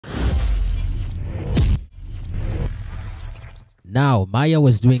Now, Maya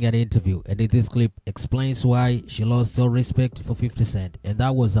was doing an interview, and in this clip explains why she lost all respect for 50 Cent, and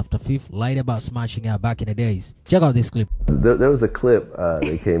that was after Fifth lied about smashing her back in the days. Check out this clip. There was a clip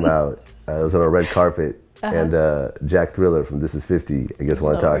that came out. It was on a red carpet, and Jack Thriller from This Is 50, I guess,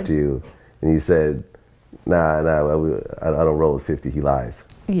 want to talk to you, and you said, nah, I don't roll with 50, he lies.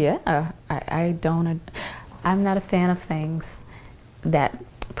 Yeah, I don't, I'm not a fan of things that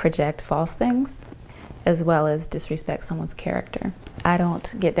project false things, as well as disrespect someone's character. I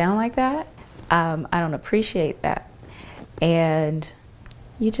don't get down like that. I don't appreciate that. And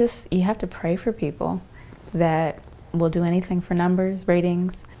you have to pray for people that will do anything for numbers,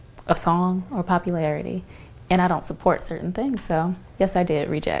 ratings, a song, or popularity. And I don't support certain things, so yes, I did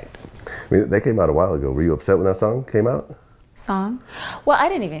reject. I mean, that came out a while ago. Were you upset when that song came out? Song? Well, I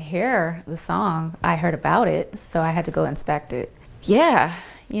didn't even hear the song. I heard about it, so I had to go inspect it. Yeah.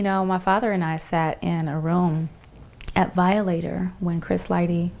 You know, my father and I sat in a room at Violator when Chris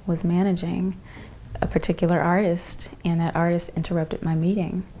Lighty was managing a particular artist, and that artist interrupted my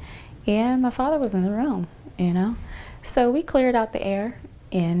meeting. And my father was in the room, you know? So we cleared out the air,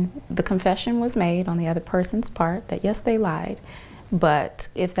 and the confession was made on the other person's part that yes, they lied. But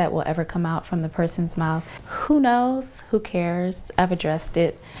if that will ever come out from the person's mouth, who knows, who cares? I've addressed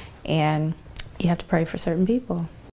it, and you have to pray for certain people.